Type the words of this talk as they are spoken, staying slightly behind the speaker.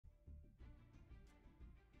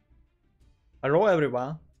Hello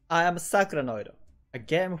everyone, I am Synchronoid, a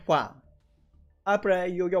game fan. I play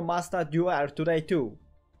Yo-Yo MasterDuel today too.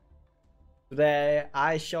 Today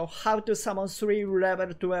I show how to summon 3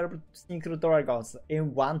 level 12 Synchro dragons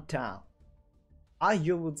in one turn. I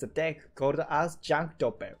use the deck called as Junk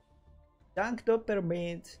Doppel. Junk Doppel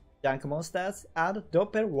means junk monsters and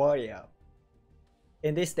Doppel warrior.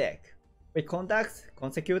 In this deck, we conduct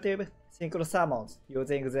consecutive synchro summons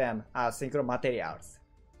using them as synchro materials.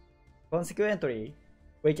 Consequently,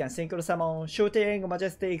 we can synchro summon Shooting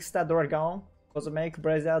Majestic Star Dragon, Cosmic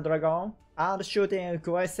Blazer Dragon, and Shooting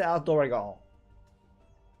QSL Dragon.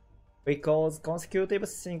 Because consecutive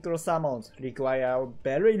synchro summons require a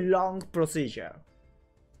very long procedure,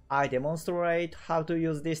 I demonstrate how to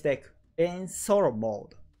use this deck in solo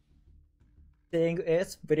mode. Seeing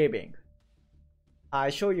is believing. I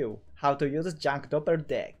show you how to use Junk Doppel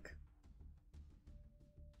deck.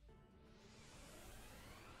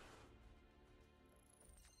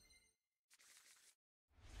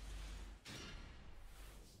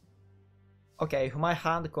 Okay, my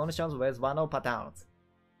hand conditions with one of patterns.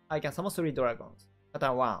 I can summon 3 dragons.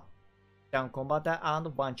 Pattern 1, Junk Combater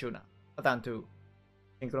and 1 Tuner. Pattern 2,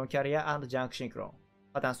 Synchron Carrier and Junk Synchron.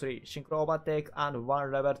 Pattern 3, Synchro Overtake and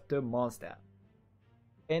 1 level 2 monster.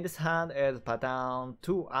 In this hand is pattern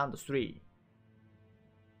 2 and 3.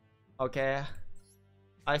 Okay,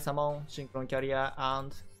 I summon Synchron Carrier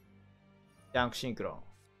and Junk Synchron.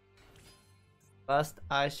 First,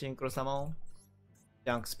 I Synchro summon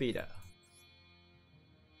Junk Speeder.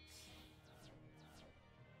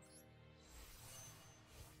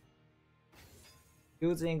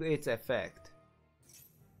 Using its effect,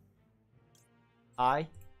 I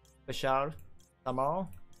special summon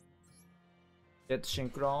Jet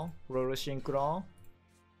Synchron, FLEUR Synchron,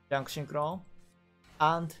 Junk Synchron,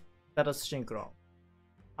 and Stardust Synchron.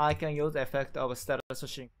 I can use the effect of Stardust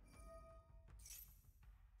Synchron.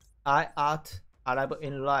 I add Arrival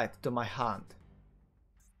in Light to my hand.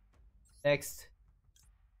 Next,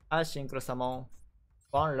 I Synchro summon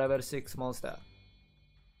 1 level 6 monster.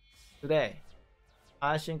 Today,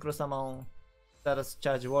 I Synchro summon Stardust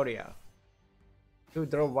Charge Warrior to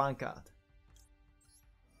draw 1 card.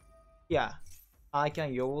 Here, I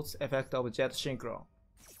can use effect of Jet Synchron.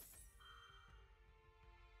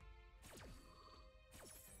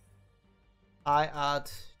 I add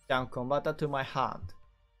Junk Combater to my hand.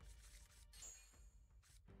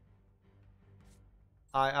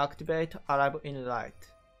 I activate Arrival in Light.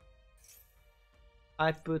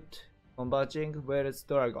 I put Converging Whale's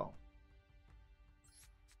Dragon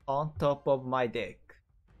on top of my deck.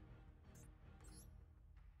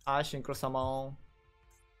 I Synchro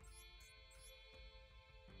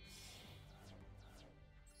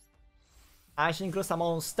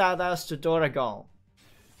summon Stardust Dragon.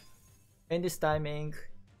 In this timing,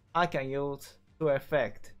 I can use 2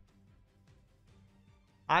 effects.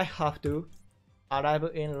 I have to Arrive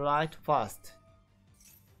in Light first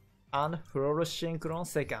and FLEUR Synchron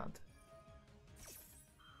second.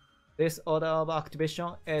 This order of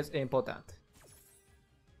activation is important.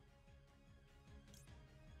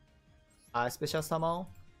 I special summon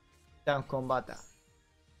Junk Combater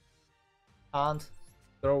and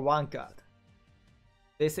draw 1 card.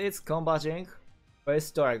 This is Converging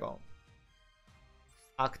with Dragon.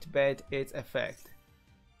 Activate its effect.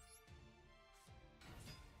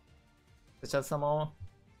 Special summon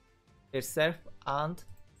itself and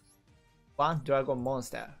 1 dragon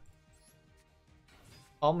monster.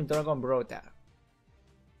 OMNI Dragon BROTAUR,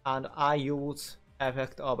 and I use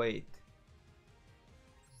effect of it.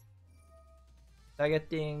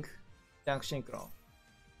 Targeting Junk Synchron.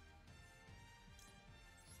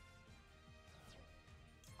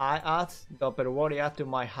 I add DOPPELWARIOOR to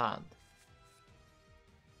my hand.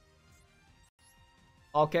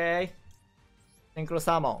 Okay, Synchro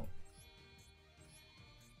summon.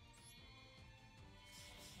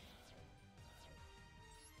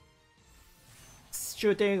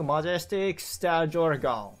 Shooting Majestic Star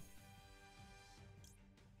Dragon.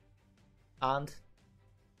 And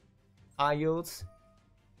I use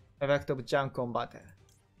effect of Junk Combater.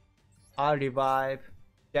 I revive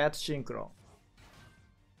Jet Synchron.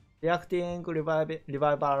 Reacting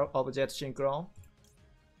revival of Jet Synchron,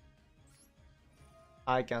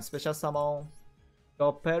 I can special summon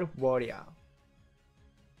DOPPELWARIOOR.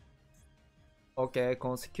 Okay,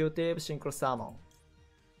 consecutive synchro summon.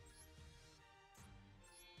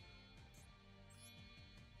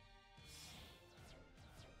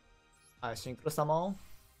 I synchro summon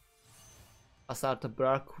Assault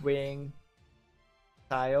BLACKWING,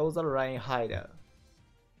 SAYO the Rain Hider.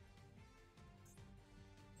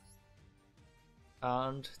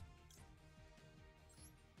 And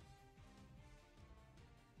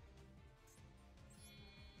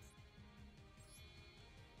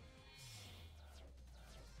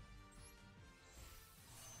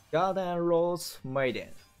Garden Rose Maiden,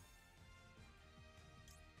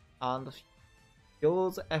 and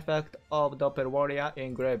use effect of Doppelwarrior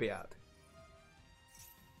in graveyard.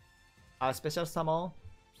 I special summon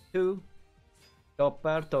 2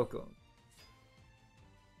 Doppel token.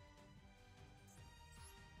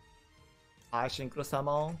 I synchro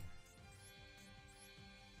summon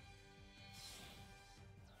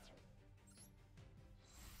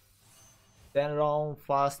then run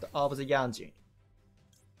first of the Yanjin.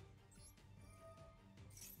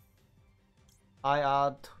 I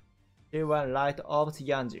add CHIWEN light of the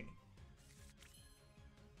Yanjin.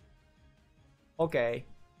 Okay.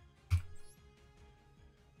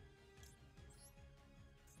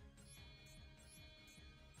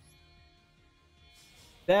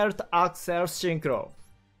 Third Axel Synchro.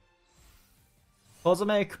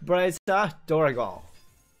 Cosmic Blazer Dragon.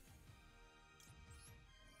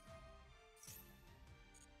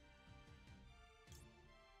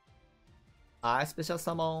 I special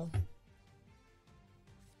summon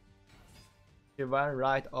CHIWEN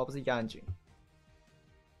light of the Yanjin.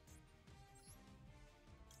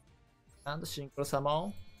 And synchro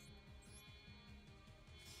summon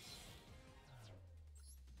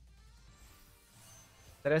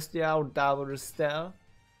Celestial Double Star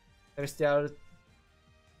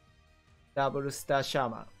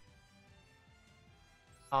Shaman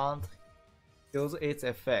and use its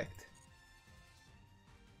effect.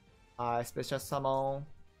 I special summon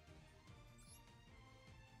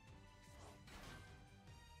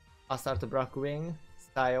Assault Blackwing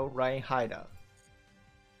style Rain Hider,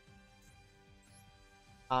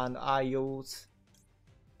 and I use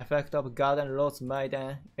effect of Garden Rose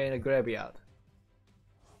Maiden in the graveyard.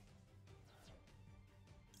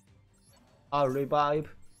 I'll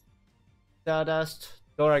revive Stardust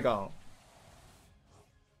Dragon.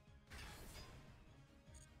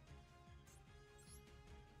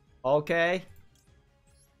 Okay.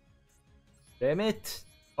 Limit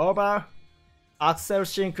over. Axel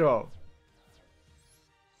Synchro.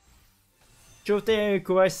 Shooting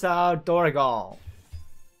Crystal Dragon.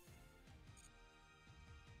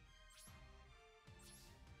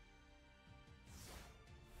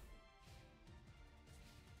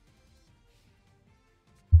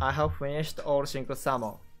 I have finished all synchro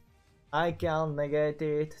summon. I can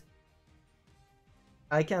negate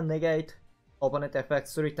opponent effect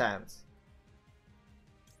 3 times.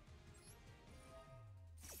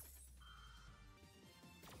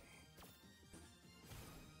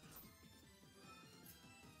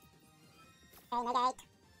 Negate.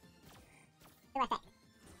 Do effect.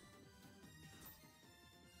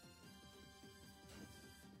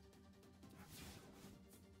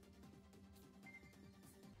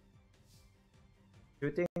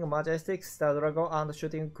 Shooting Majestic Star Dragon and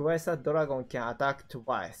shooting Crystal Dragon can attack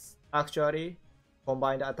twice. Actually,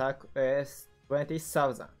 combined attack is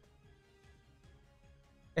 20,000.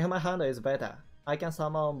 If my hand is better, I can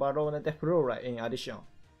summon Baron de FLEUR in addition.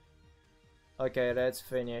 Okay, let's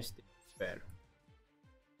finish the spell.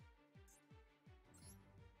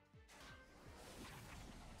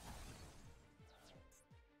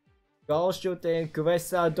 Go shooting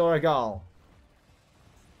Crystal Dragon.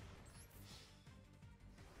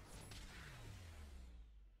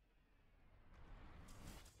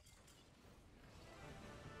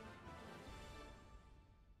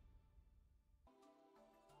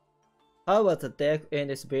 How was the deck in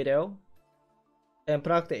this video? In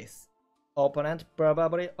practice, opponent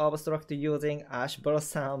probably obstruct using Ash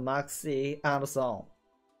Blossom, MAXX, and so on,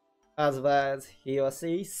 as well as he or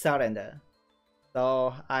she surrender.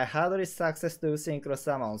 So I hardly success to synchro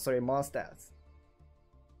summon 3 monsters.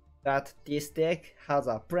 But this deck has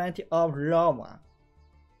a plenty of Roma.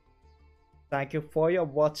 Thank you for your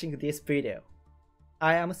watching this video.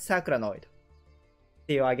 I am Sakuranoid.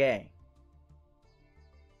 See you again.